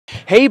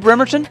Hey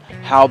Bremerton,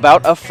 how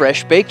about a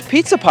fresh baked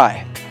pizza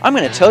pie? I'm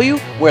going to tell you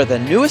where the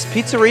newest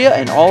pizzeria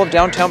in all of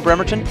downtown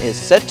Bremerton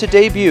is set to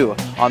debut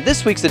on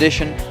this week's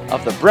edition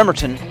of the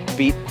Bremerton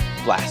Beat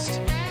Blast.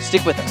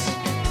 Stick with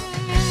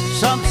us.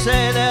 Some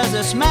say there's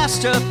this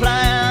master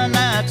plan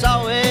that's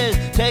always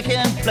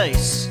taking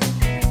place.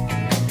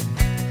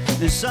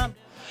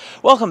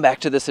 Welcome back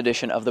to this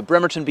edition of the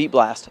Bremerton Beat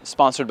Blast,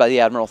 sponsored by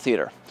the Admiral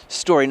Theater.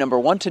 Story number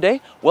one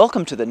today,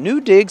 welcome to the new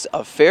digs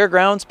of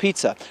Fairgrounds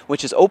Pizza,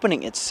 which is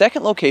opening its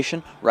second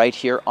location right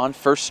here on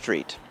 1st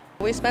Street.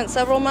 We spent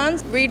several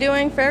months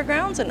redoing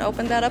Fairgrounds and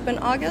opened that up in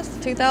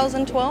August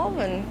 2012,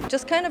 and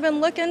just kind of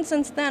been looking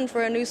since then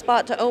for a new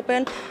spot to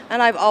open.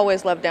 And I've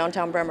always loved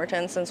downtown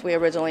Bremerton since we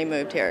originally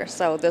moved here,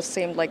 so this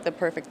seemed like the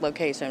perfect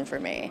location for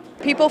me.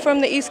 People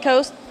from the East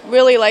Coast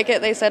really like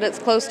it. They said it's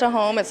close to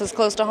home. It's as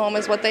close to home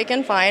as what they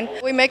can find.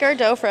 We make our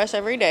dough fresh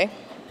every day,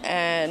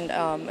 and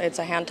it's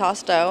a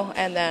hand-tossed dough,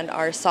 and then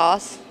our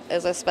sauce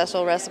is a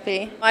special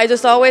recipe. I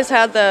just always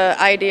had the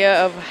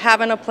idea of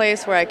having a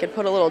place where I could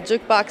put a little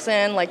jukebox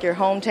in, like your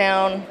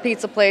hometown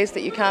pizza place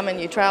that you come and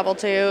you travel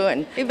to,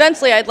 and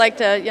eventually I'd like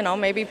to,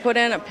 maybe put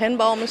in a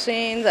pinball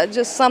machine,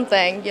 just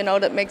something,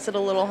 that makes it a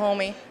little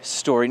homey.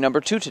 Story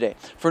number two today.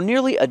 For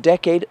nearly a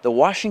decade, the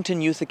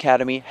Washington Youth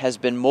Academy has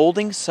been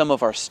molding some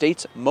of our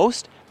state's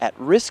most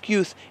at-risk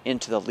youth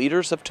into the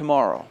leaders of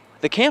tomorrow.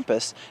 The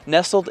campus,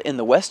 nestled in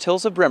the West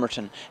Hills of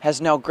Bremerton, has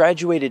now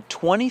graduated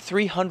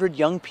 2,300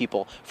 young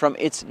people from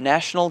its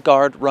National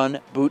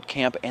Guard-run boot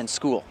camp and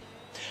school.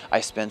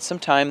 I spent some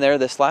time there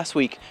this last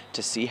week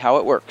to see how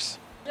it works.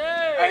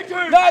 I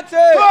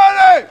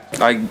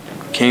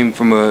came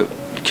from a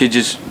kid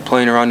just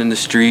playing around in the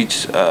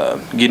streets,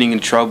 getting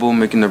in trouble,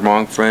 making the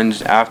wrong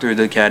friends. After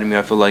the academy,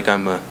 I feel like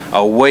I'm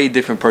a way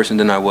different person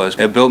than I was.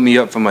 It built me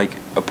up from like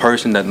a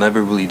person that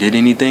never really did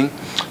anything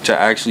to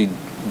actually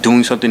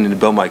doing something to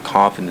build my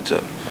confidence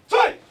up.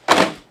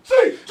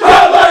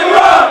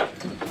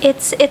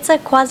 It's a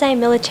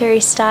quasi-military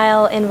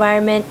style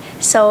environment,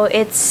 so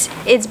it's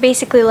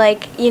basically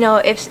like,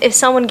 if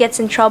someone gets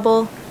in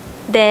trouble,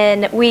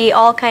 then we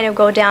all kind of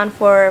go down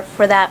for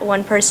that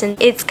one person.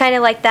 It's kind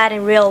of like that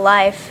in real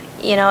life.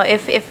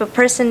 If a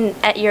person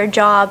at your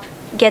job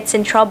gets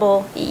in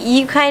trouble,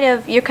 you're kind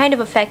of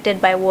affected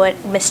by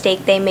what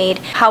mistake they made.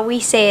 How we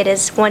say it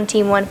is one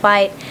team, one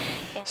fight.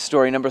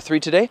 Story number three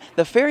today,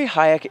 the ferry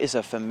Hyak is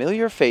a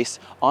familiar face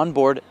on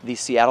board the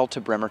Seattle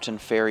to Bremerton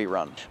ferry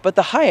run. But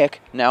the Hyak,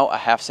 now a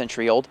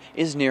half-century old,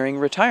 is nearing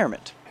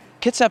retirement.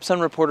 Kitsap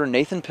Sun reporter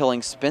Nathan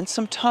Pilling spent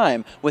some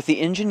time with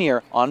the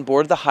engineer on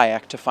board the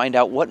Hyak to find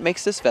out what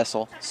makes this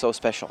vessel so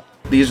special.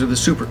 These are the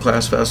super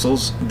class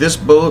vessels. This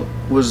boat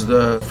was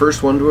the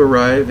first one to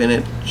arrive, and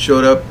it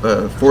showed up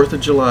 4th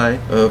of July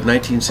of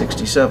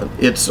 1967.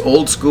 It's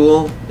old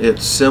school,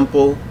 it's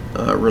simple,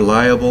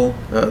 reliable,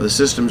 the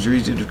systems are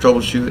easy to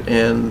troubleshoot,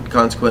 and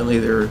consequently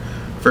they're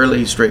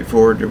fairly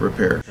straightforward to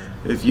repair.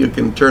 If you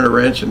can turn a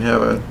wrench and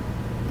have a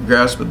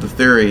grasp of the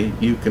theory,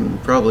 you can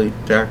probably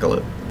tackle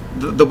it.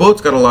 The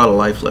boat's got a lot of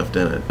life left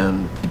in it,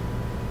 and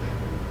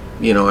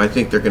I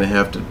think they're going to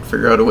have to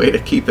figure out a way to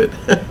keep it.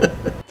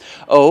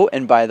 Oh,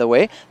 and by the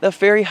way, the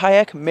ferry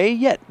Hyak may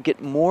yet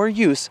get more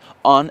use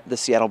on the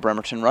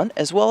Seattle-Bremerton run,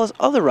 as well as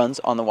other runs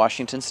on the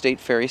Washington State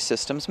Ferry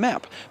System's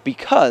map,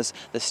 because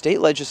the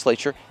state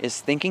legislature is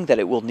thinking that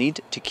it will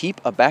need to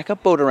keep a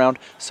backup boat around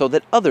so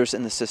that others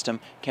in the system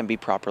can be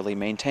properly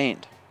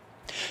maintained.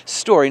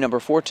 Story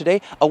number four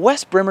today, a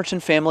West Bremerton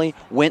family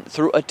went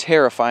through a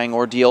terrifying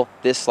ordeal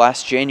this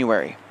last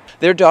January.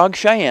 Their dog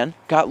Cheyenne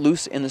got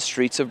loose in the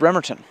streets of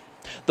Bremerton.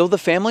 Though the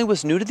family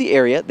was new to the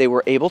area, they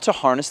were able to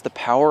harness the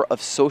power of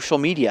social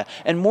media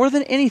and, more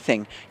than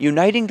anything,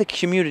 uniting the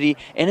community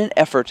in an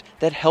effort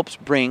that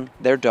helped bring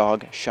their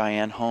dog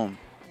Cheyenne home.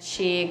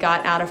 She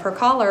got out of her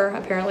collar.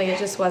 Apparently it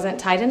just wasn't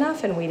tight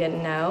enough and we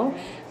didn't know,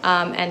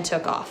 and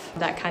took off.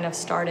 That kind of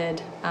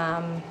started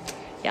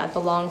the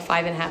long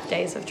 5.5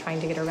 days of trying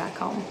to get her back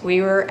home.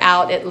 We were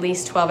out at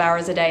least 12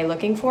 hours a day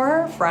looking for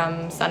her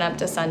from sunup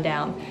to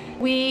sundown.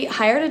 We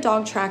hired a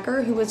dog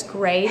tracker who was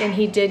great, and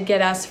he did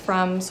get us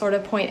from sort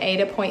of point A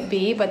to point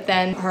B, but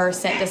then her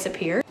scent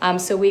disappeared.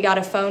 So we got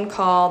a phone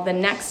call the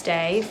next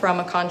day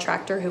from a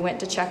contractor who went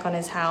to check on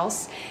his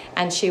house,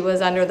 and she was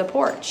under the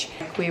porch.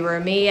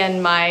 Me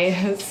and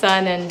my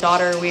son and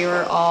daughter, we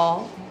were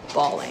all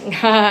bawling,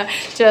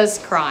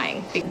 just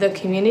crying. The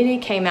community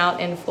came out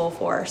in full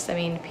force. I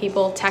mean,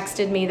 people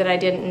texted me that I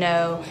didn't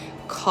know,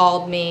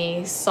 called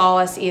me, saw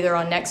us either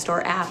on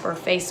Nextdoor app or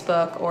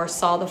Facebook, or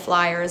saw the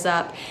flyers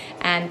up,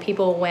 and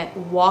people went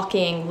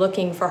walking,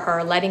 looking for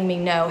her, letting me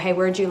know, hey,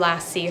 where'd you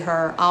last see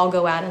her? I'll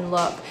go out and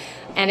look.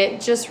 And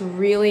it just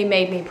really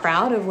made me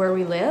proud of where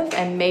we live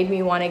and made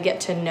me want to get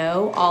to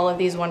know all of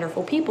these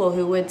wonderful people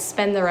who would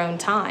spend their own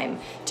time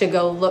to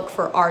go look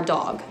for our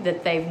dog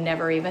that they've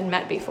never even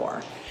met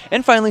before.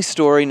 And finally,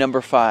 story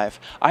number 5.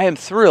 I am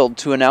thrilled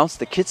to announce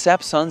the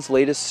Kitsap Sun's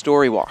latest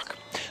story walk.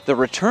 The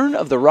return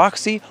of the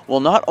Roxy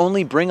will not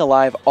only bring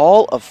alive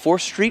all of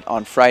 4th Street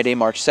on Friday,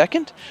 March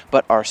 2nd,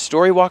 but our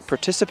story walk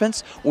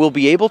participants will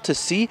be able to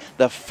see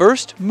the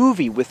first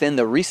movie within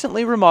the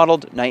recently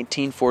remodeled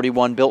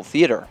 1941 built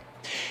theater.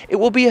 It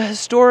will be a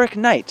historic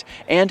night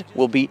and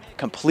will be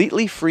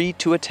completely free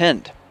to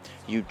attend.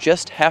 You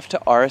just have to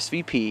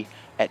RSVP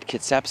at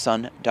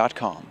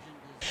kitsapsun.com.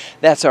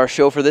 That's our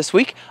show for this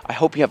week. I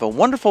hope you have a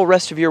wonderful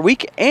rest of your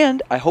week,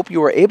 and I hope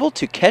you were able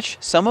to catch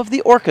some of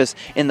the orcas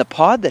in the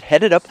pod that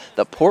headed up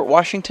the Port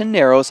Washington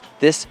Narrows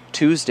this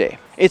Tuesday.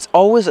 It's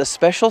always a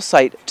special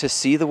sight to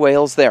see the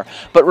whales there,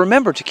 but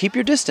remember to keep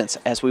your distance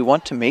as we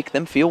want to make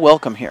them feel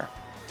welcome here.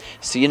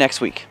 See you next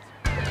week.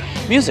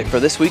 Music for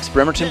this week's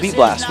Bremerton Beat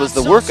Blast was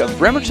the work of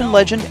Bremerton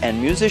legend and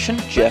musician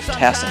Jeff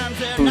Tassin,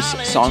 whose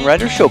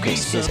Songwriter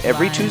Showcase is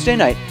every Tuesday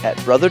night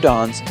at Brother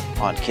Don's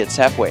on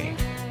Kitsap Way.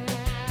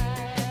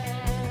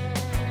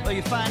 Well,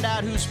 you find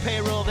out whose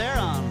payroll they're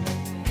on,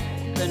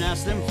 then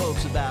ask them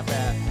folks about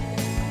that.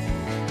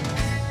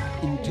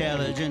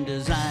 Intelligent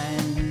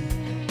design.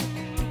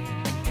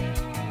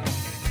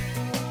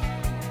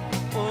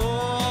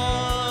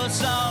 Oh,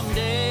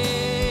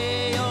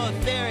 someday your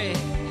theory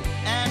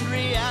and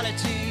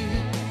reality,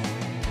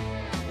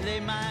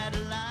 they might